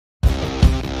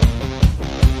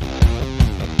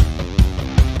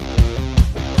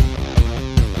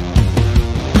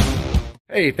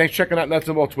Hey, thanks for checking out Nuts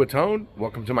and Bolts with Tone.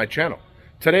 Welcome to my channel.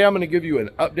 Today I'm going to give you an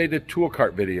updated tool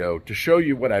cart video to show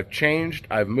you what I've changed.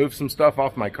 I've moved some stuff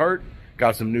off my cart,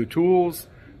 got some new tools.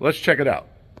 Let's check it out.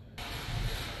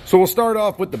 So we'll start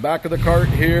off with the back of the cart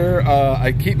here.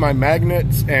 I keep my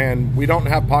magnets, and we don't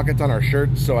have pockets on our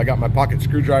shirts, so I got my pocket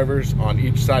screwdrivers on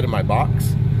each side of my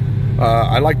box.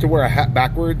 I like to wear a hat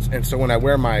backwards, and so when I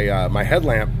wear my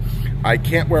headlamp, I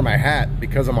can't wear my hat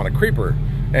because I'm on a creeper.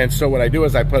 And so what I do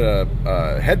is I put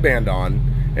a headband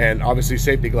on, and obviously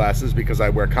safety glasses because I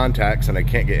wear contacts and I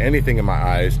can't get anything in my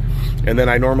eyes. And then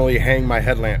I normally hang my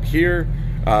headlamp here.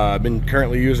 I've been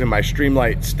currently using my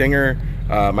Streamlight Stinger,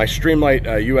 my Streamlight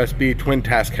USB twin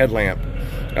task headlamp.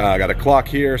 I got a clock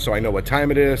here so I know what time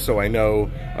it is, so I know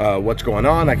what's going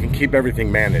on. I can keep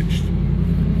everything managed.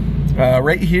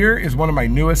 Right here is one of my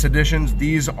newest additions.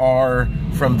 These are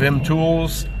from Vim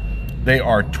Tools. They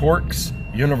are Torx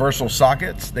universal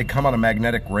sockets. They come on a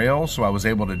magnetic rail, so I was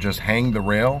able to just hang the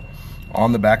rail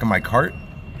on the back of my cart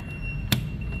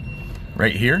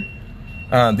right here.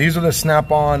 These are the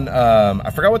snap-on, I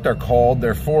forgot what they're called.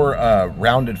 They're for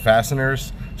rounded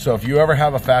fasteners. So if you ever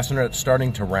have a fastener that's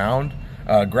starting to round,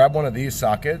 grab one of these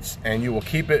sockets and you will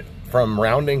keep it from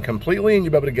rounding completely and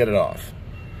you'll be able to get it off.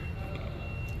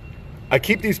 I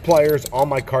keep these pliers on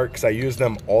my cart because I use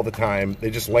them all the time. They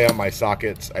just lay on my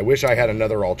sockets. I wish I had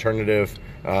another alternative.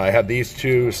 I have these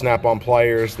two snap-on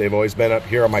pliers. They've always been up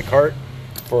here on my cart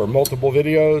for multiple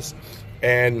videos.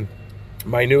 And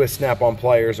my newest snap-on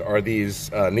pliers are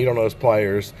these needle nose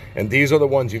pliers. And these are the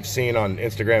ones you've seen on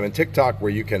Instagram and TikTok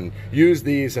where you can use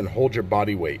these and hold your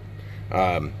body weight.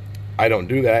 I don't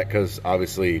do that because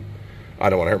obviously I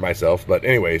don't want to hurt myself, but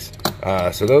anyways,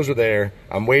 so those are there.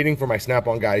 I'm waiting for my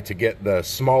snap-on guy to get the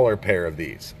smaller pair of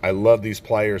these. I love these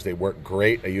pliers. They work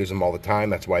great. I use them all the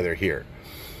time. That's why they're here.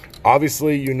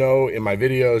 Obviously, you know, in my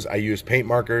videos, I use paint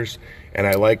markers, and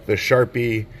I like the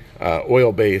Sharpie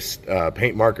oil-based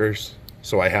paint markers.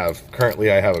 So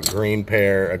currently I have a green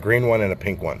pair, a green one and a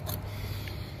pink one.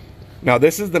 Now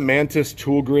this is the Mantis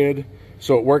tool grid.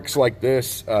 So it works like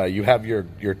this. You have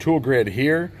your tool grid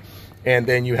here, and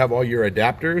then you have all your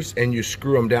adapters and you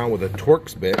screw them down with a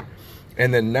Torx bit.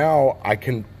 And then now I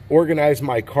can organize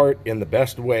my cart in the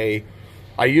best way.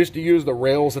 I used to use the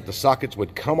rails that the sockets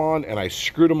would come on, and I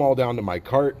screwed them all down to my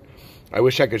cart. I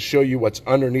wish I could show you what's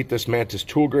underneath this Mantis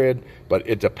tool grid, but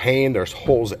it's a pain. There's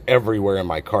holes everywhere in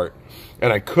my cart.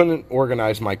 And I couldn't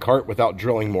organize my cart without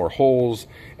drilling more holes,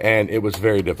 and it was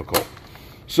very difficult.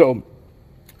 So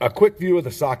a quick view of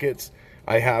the sockets.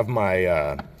 I have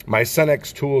my my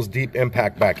Sunex Tools Deep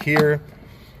Impact back here,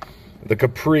 the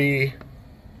Capri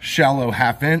shallow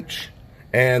 1/2 inch,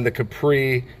 and the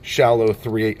Capri shallow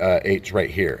 3/8 right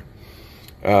here.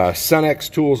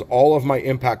 Sunex Tools, all of my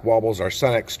impact wobbles are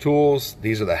Sunex Tools.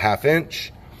 These are the 1/2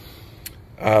 inch.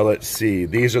 Let's see,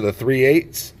 these are the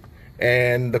 3/8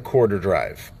 and the 1/4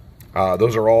 drive.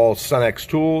 Those are all Sunex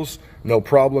Tools. No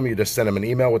problem, you just send them an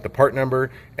email with the part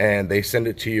number and they send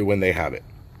it to you when they have it.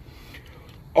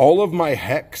 All of my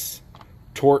Hex,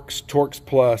 Torx, Torx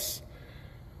Plus,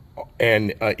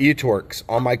 and E-Torx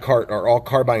on my cart are all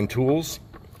carbine tools.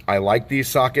 I like these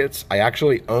sockets. I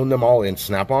actually own them all in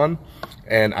Snap-on,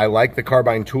 and I like the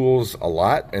carbine tools a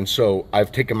lot. And so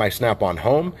I've taken my Snap-on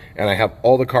home, and I have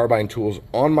all the carbine tools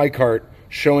on my cart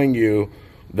showing you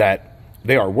that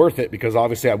they are worth it, because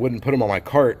obviously I wouldn't put them on my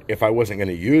cart if I wasn't going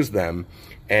to use them,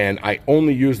 and I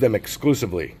only use them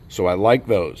exclusively. So I like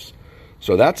those.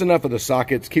 So that's enough of the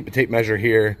sockets. Keep a tape measure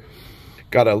here.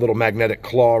 Got a little magnetic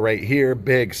claw right here.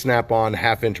 Big snap-on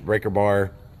 1/2 inch breaker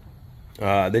bar.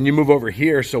 Then you move over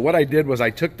here. So what I did was I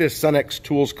took this Sunex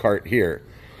Tools cart here,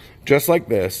 just like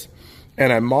this,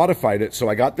 and I modified it. So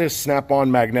I got this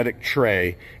snap-on magnetic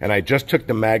tray, and I just took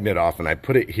the magnet off and I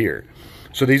put it here.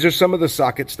 So these are some of the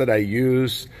sockets that I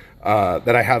use,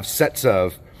 that I have sets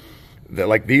of.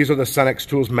 Like these are the Sunex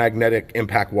Tools magnetic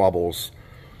impact wobbles.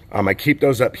 I keep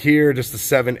those up here, just a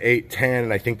 7, 8, 10,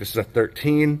 and I think this is a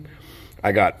 13.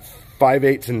 I got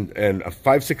 5/8 and a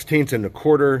 5/16 and a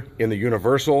 1/4 in the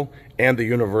universal and the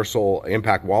universal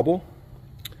impact wobble.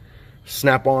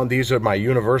 Snap-on, these are my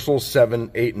universals, 7,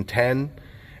 8, and 10.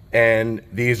 And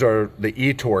these are the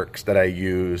E-Torx that I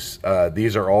use.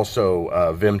 These are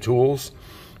also Vim Tools.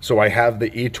 So I have the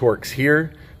E-Torx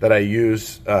here that I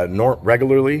use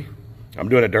regularly. I'm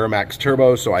doing a Duramax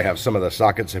Turbo, so I have some of the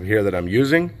sockets up here that I'm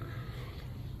using.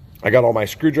 I got all my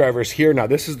screwdrivers here. Now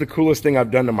this is the coolest thing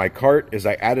I've done to my cart, is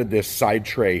I added this side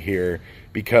tray here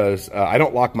because I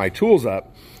don't lock my tools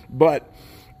up, but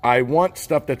I want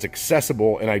stuff that's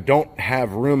accessible, and I don't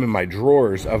have room in my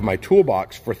drawers of my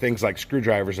toolbox for things like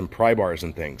screwdrivers and pry bars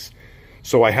and things.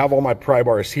 So I have all my pry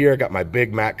bars here. I got my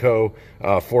big Matco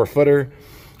 4-footer.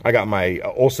 I got my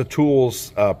Sunex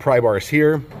Tools pry bars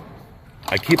here.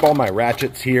 I keep all my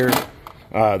ratchets here.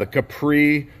 The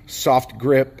Capri soft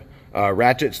grip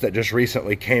ratchets that just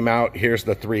recently came out. Here's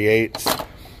the 3/8.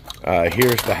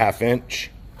 Here's the 1/2 inch.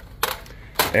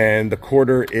 And the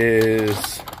 1/4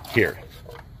 is here.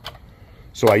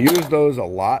 So I use those a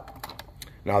lot.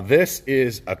 Now this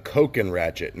is a Koken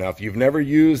ratchet. Now if you've never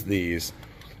used these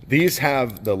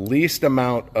have the least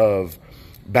amount of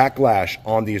backlash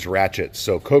on these ratchets.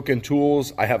 So Koken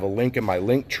Tools, I have a link in my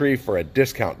link tree for a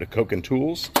discount to Koken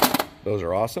Tools. Those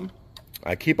are awesome.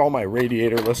 I keep all my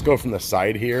radiator, let's go from the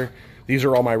side here. These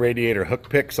are all my radiator hook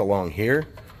picks along here.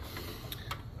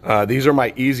 These are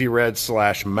my Easy Red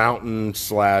 / Mountain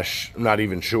 / I'm not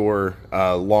even sure,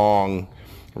 long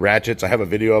ratchets. I have a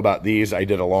video about these I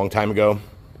did a long time ago.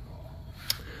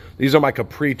 These are my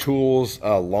Capri Tools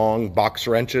long box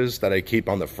wrenches that I keep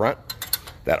on the front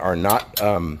that are not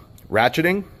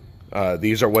ratcheting.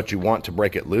 These are what you want to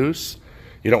break it loose.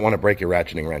 You don't want to break your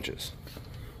ratcheting wrenches.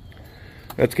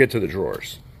 Let's get to the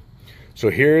drawers. So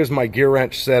here's my gear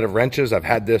wrench set of wrenches. I've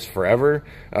had this forever.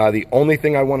 The only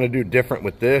thing I want to do different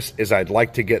with this is I'd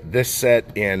like to get this set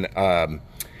in a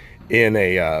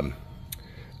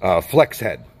flex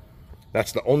head.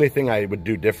 That's the only thing I would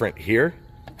do different here.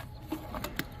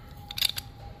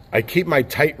 I keep my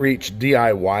tight reach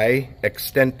DIY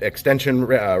extension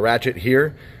ratchet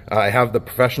here. I have the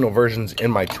professional versions in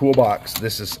my toolbox.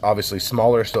 This is obviously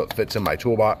smaller, so it fits in my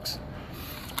toolbox.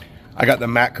 I got the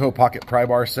Matco pocket pry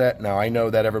bar set. Now I know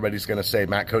that everybody's gonna say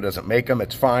Matco doesn't make them.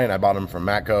 It's fine, I bought them from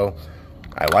Matco.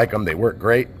 I like them, they work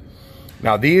great.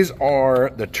 Now these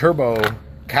are the turbo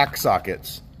cack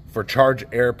sockets for charge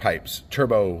air pipes,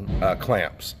 turbo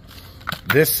clamps.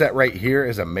 This set right here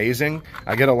is amazing.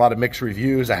 I get a lot of mixed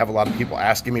reviews. I have a lot of people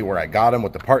asking me where I got them,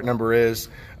 what the part number is.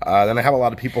 Then I have a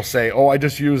lot of people say, oh, I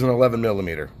just use an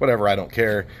 11mm. Whatever, I don't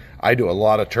care. I do a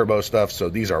lot of turbo stuff, so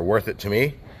these are worth it to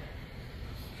me.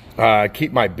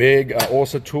 Keep my big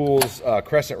Sunex Tools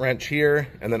crescent wrench here,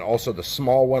 and then also the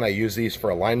small one. I use these for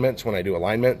alignments when I do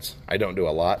alignments. I don't do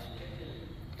a lot.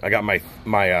 I got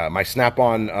my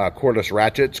snap-on cordless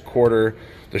ratchets, 1/4,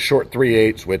 the short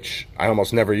 3/8, which I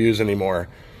almost never use anymore,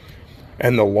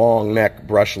 and the long neck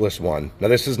brushless one. Now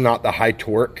this is not the high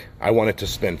torque. I want it to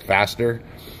spin faster.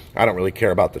 I don't really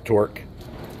care about the torque.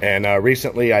 And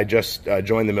recently I just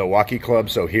joined the Milwaukee Club,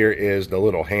 so here is the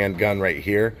little handgun right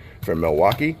here from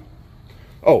Milwaukee.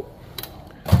 Oh,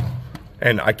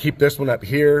 and I keep this one up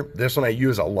here. This one I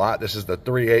use a lot. This is the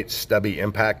 3/8 stubby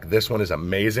impact. This one is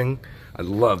amazing. I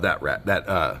love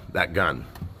that gun.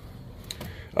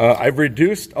 I've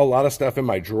reduced a lot of stuff in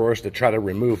my drawers to try to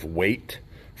remove weight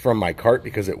from my cart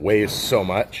because it weighs so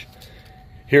much.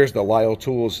 Here's the Lyle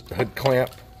Tools hood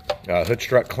clamp, hood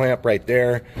strut clamp right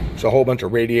there. There's a whole bunch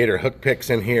of radiator hook picks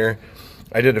in here.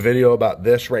 I did a video about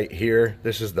this right here.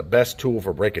 This is the best tool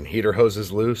for breaking heater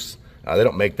hoses loose. They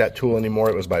don't make that tool anymore.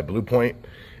 It was by Blue Point,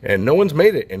 and no one's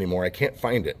made it anymore. I can't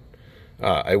find it.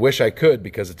 I wish I could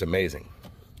because it's amazing.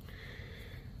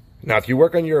 Now, if you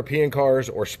work on European cars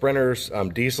or Sprinters,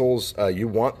 diesels, you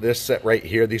want this set right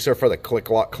here. These are for the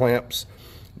click lock clamps.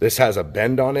 This has a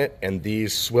bend on it, and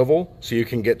these swivel, so you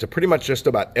can get to pretty much just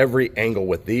about every angle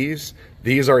with these.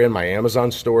 These are in my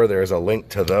Amazon store. There's a link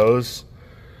to those.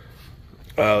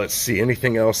 Let's see,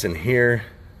 anything else in here?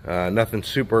 Nothing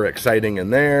super exciting in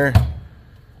there.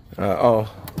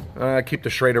 Keep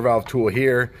the Schrader valve tool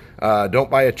here.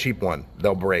 Don't buy a cheap one.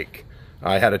 They'll break.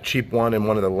 I had a cheap one and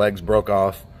one of the legs broke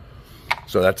off.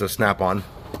 So that's a snap-on.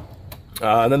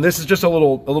 And then this is just a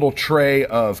little tray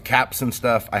of caps and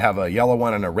stuff. I have a yellow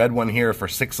one and a red one here for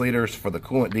 6 liters for the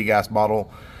coolant degas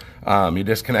bottle. You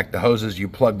disconnect the hoses, you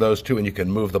plug those two, and you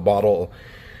can move the bottle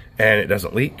and it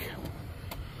doesn't leak.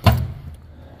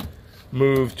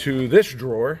 Move to this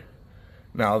drawer.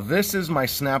 Now this is my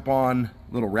snap-on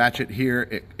little ratchet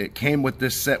here. It came with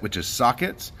this set, which is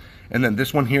sockets, and then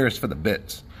this one here is for the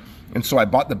bits. And so I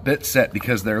bought the bit set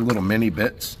because they're little mini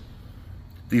bits.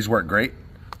 These work great.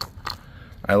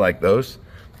 I like those.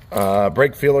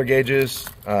 Brake feeler gauges.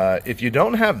 If you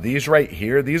don't have these right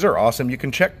here, these are awesome. You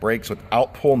can check brakes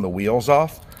without pulling the wheels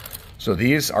off. So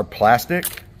these are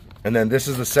plastic. And then this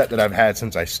is the set that I've had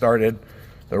since I started,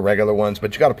 the regular ones,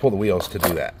 but you got to pull the wheels to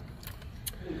do that.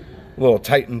 Little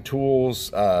Titan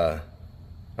Tools,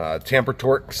 tamper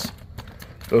torques.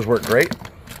 Those work great.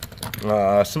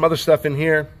 Some other stuff in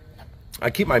here. I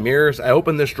keep my mirrors. I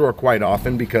open this drawer quite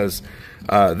often because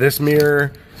this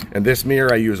mirror and this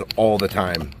mirror I use all the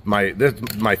time. My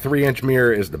 3-inch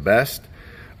mirror is the best.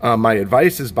 My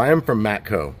advice is buy them from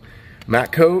Matco.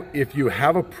 Matco, if you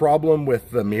have a problem with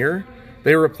the mirror,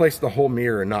 they replace the whole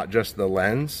mirror, not just the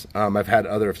lens. I've had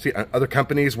other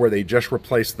companies where they just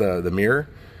replace the mirror.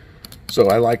 So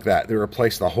I like that. They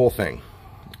replace the whole thing.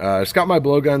 It's got my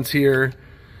blowguns here.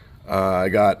 I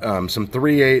got some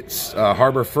 3/8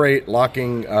 Harbor Freight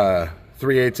locking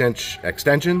 3/8 inch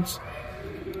extensions.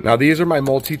 Now these are my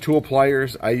multi-tool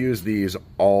pliers. I use these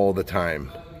all the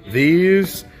time.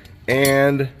 These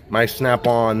and my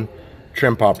snap-on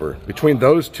trim popper. Between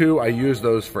those two, I use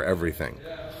those for everything.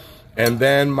 And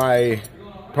then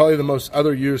probably the most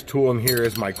other used tool in here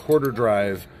is my quarter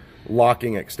drive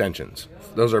locking extensions.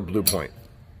 Those are Blue Point.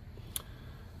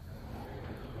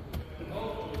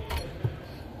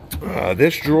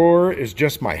 This drawer is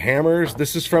just my hammers.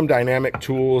 This is from Dynamic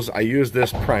Tools. I use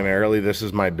this primarily. This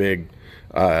is my big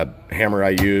hammer I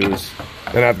use.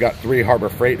 Then I've got 3 Harbor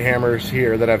Freight hammers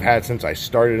here that I've had since I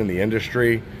started in the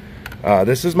industry.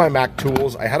 This is my Mac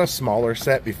Tools. I had a smaller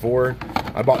set before.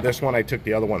 I bought this one. I took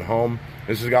the other one home.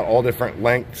 This has got all different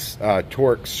lengths,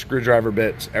 torques, screwdriver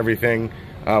bits, everything.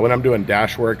 When I'm doing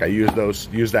dash work, I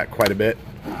use that quite a bit.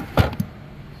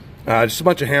 Just a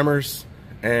bunch of hammers,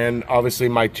 and obviously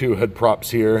my 2 hood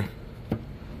props here.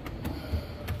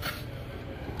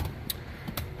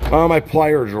 My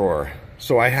plier drawer.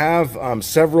 So I have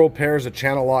several pairs of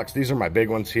channel locks. These are my big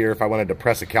ones here if I wanted to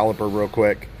press a caliper real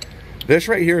quick. This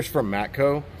right here is from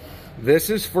Matco. This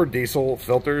is for diesel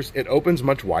filters. It opens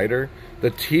much wider. The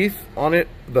teeth on it,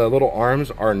 the little arms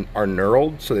are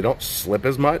knurled so they don't slip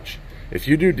as much. If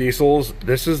you do diesels,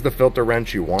 this is the filter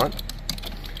wrench you want.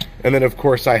 And then of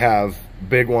course I have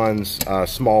big ones,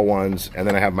 small ones, and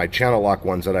then I have my channel lock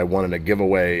ones that I wanted to give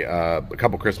away a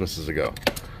couple Christmases ago.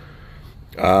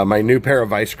 My new pair of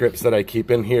vice grips that I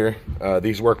keep in here,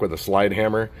 these work with a slide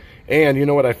hammer. And you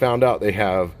know what I found out? They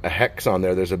have a hex on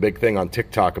there. There's a big thing on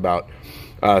TikTok about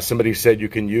somebody said you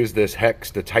can use this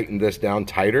hex to tighten this down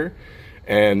tighter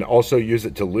and also use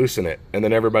it to loosen it. And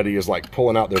then everybody is like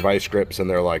pulling out their vice grips and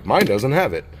they're like, mine doesn't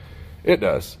have it. It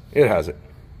does. It has it.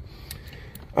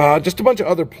 Just a bunch of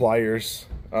other pliers,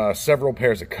 several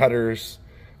pairs of cutters.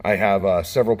 I have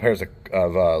several pairs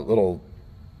of little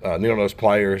needle nose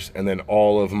pliers, and then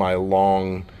all of my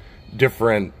long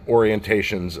different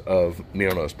orientations of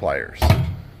needle nose pliers.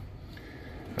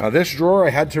 This drawer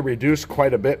I had to reduce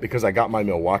quite a bit because I got my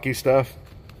Milwaukee stuff.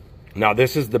 Now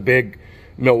this is the big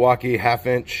Milwaukee 1/2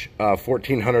 inch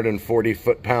 1440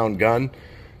 foot-pound gun.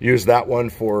 Use that one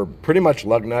for pretty much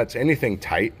lug nuts, anything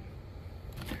tight.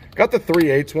 Got the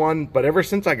 3/8 one, but ever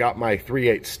since I got my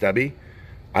 3/8 stubby,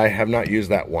 I have not used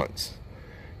that once.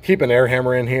 Keep an air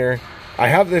hammer in here. I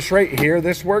have this right here.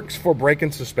 This works for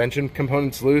breaking suspension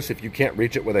components loose. If you can't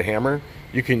reach it with a hammer,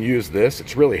 you can use this.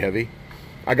 It's really heavy.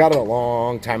 I got it a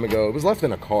long time ago. It was left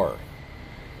in a car.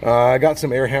 I got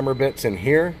some air hammer bits in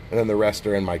here, and then the rest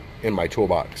are in my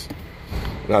toolbox.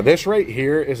 Now this right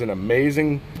here is an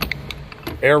amazing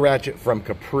air ratchet from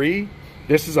Capri.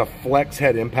 This is a flex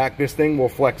head impact. This thing will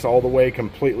flex all the way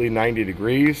completely 90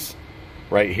 degrees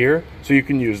right here. So you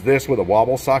can use this with a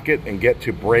wobble socket and get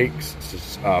to brakes,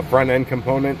 front end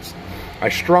components. I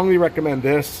strongly recommend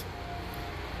this.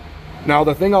 Now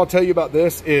the thing I'll tell you about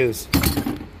this is,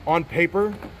 on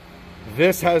paper,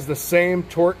 this has the same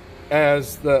torque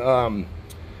as the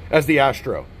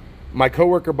Astro. My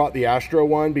coworker bought the Astro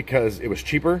one because it was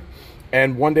cheaper,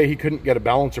 and one day he couldn't get a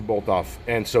balancer bolt off,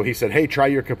 and so he said, hey, try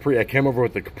your Capri. I came over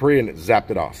with the Capri and it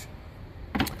zapped it off.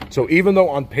 So even though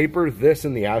on paper this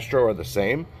and the Astro are the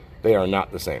same, they are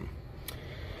not the same.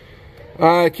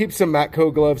 I keep some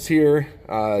Matco gloves here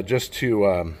just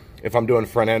to if I'm doing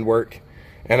front end work.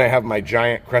 And I have my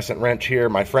giant crescent wrench here.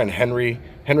 My friend Henry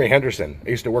Henderson, I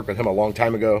used to work with him a long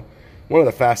time ago. One of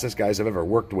the fastest guys I've ever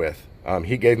worked with.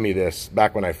 He gave me this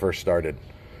back when I first started.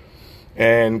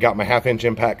 And got my 1/2 inch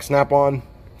impact snap-on,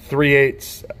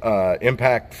 3/8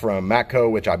 impact from Matco,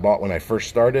 which I bought when I first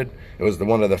started. It was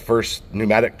one of the first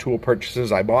pneumatic tool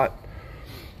purchases I bought.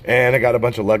 And I got a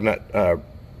bunch of lug nut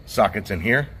sockets in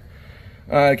here.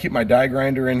 I keep my die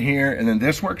grinder in here, and then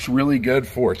this works really good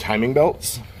for timing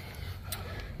belts.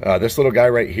 This little guy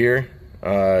right here,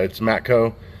 it's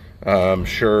Matco. I'm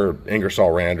sure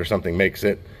Ingersoll Rand or something makes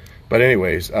it. But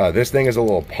anyways, this thing is a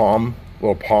little palm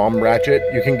ratchet.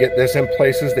 You can get this in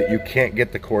places that you can't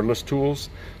get the cordless tools.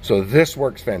 So this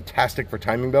works fantastic for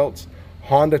timing belts.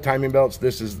 Honda timing belts,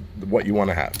 this is what you want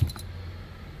to have.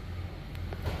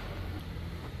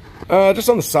 Just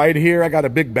on the side here, I got a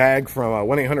big bag from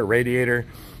 1-800 Radiator.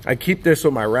 I keep this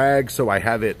with my rag so I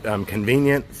have it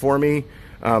convenient for me.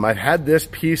 I've had this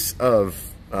piece of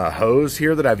hose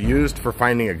here that I've used for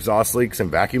finding exhaust leaks and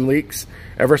vacuum leaks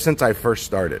ever since I first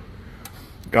started.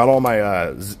 Got all my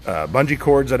bungee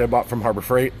cords that I bought from Harbor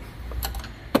Freight.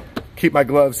 Keep my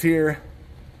gloves here.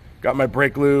 Got my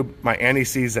brake lube, my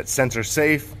anti-seize that's sensor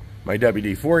safe, my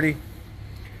WD-40.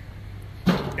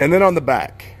 And then on the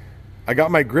back, I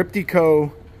got my Grip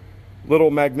Deco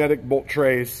little magnetic bolt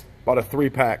trays. Bought a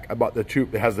 3-pack. I bought the 2,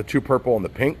 it has the 2 purple and the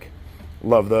pink.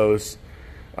 Love those.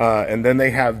 And then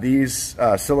they have these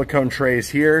silicone trays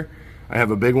here. I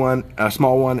have a big one, a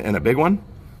small one, and a big one.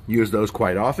 Use those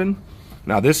quite often.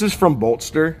 Now this is from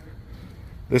Boltster.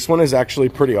 This one is actually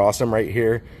pretty awesome right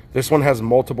here. This one has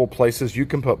multiple places you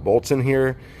can put bolts in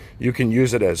here. You can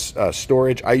use it as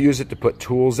storage. I use it to put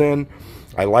tools in.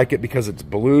 I like it because it's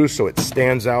blue, so it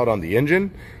stands out on the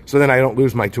engine, so then I don't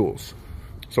lose my tools.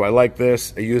 So I like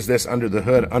this. I use this under the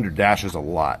hood, under dashes a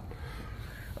lot.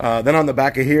 Then on the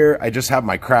back of here, I just have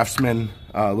my Craftsman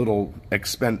little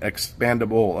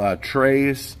expandable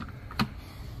trays.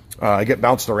 I get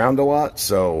bounced around a lot,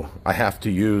 so I have to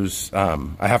use,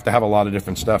 I have to have a lot of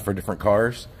different stuff for different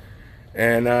cars.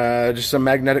 And just some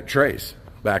magnetic trays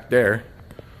back there.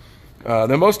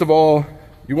 Then most of all,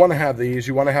 you want to have these.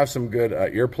 You want to have some good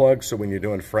earplugs, so when you're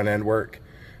doing front end work,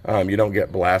 you don't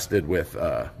get blasted with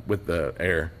the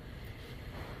air.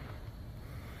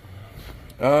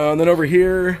 And then over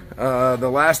here,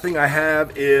 the last thing I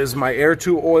have is my air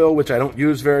tool oil, which I don't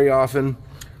use very often.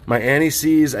 My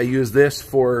anti-seize, I use this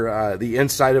for the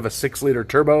inside of a 6-liter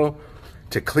turbo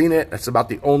to clean it. That's about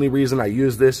the only reason I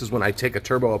use this, is when I take a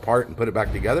turbo apart and put it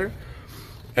back together.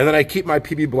 And then I keep my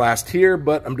PB Blast here,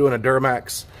 but I'm doing a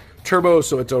Duramax turbo,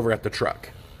 so it's over at the truck.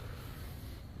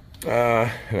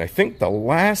 And I think the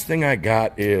last thing I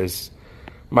got is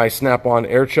my Snap-on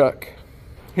air chuck.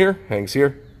 Here, hangs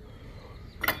here.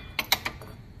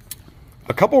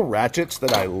 A couple ratchets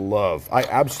that I love. I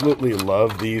absolutely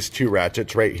love these 2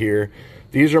 ratchets right here.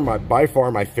 These are by far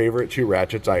my favorite 2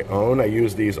 ratchets I own. I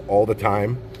use these all the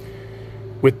time.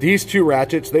 With these 2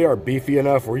 ratchets, they are beefy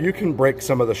enough where you can break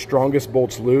some of the strongest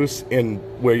bolts loose in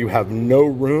where you have no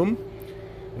room.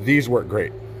 These work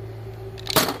great.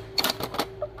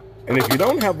 And if you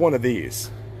don't have one of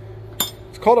these,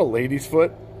 it's called a lady's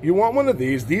foot. You want one of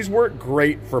these. These work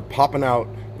great for popping out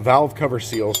valve cover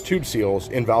seals, tube seals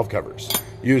in valve covers.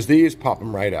 Use these, pop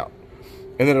them right out.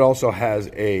 And then it also has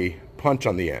a punch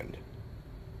on the end.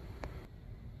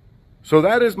 So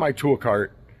that is my tool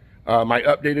cart, my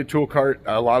updated tool cart.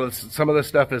 Some of the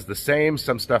stuff is the same.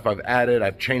 Some stuff I've added.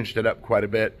 I've changed it up quite a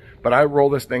bit. But I roll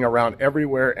this thing around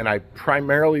everywhere, and I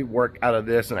primarily work out of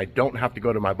this, and I don't have to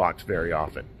go to my box very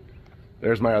often.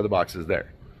 There's my other boxes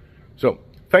there. So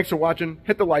thanks for watching.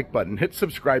 Hit the like button, hit the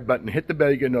subscribe button, hit the bell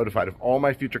to get notified of all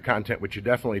my future content, which you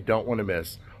definitely don't want to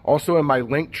miss. Also in my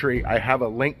link tree, I have a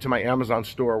link to my Amazon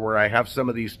store where I have some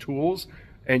of these tools,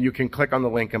 and you can click on the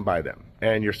link and buy them.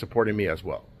 And you're supporting me as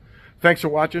well. Thanks for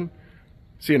watching.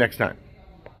 See you next time.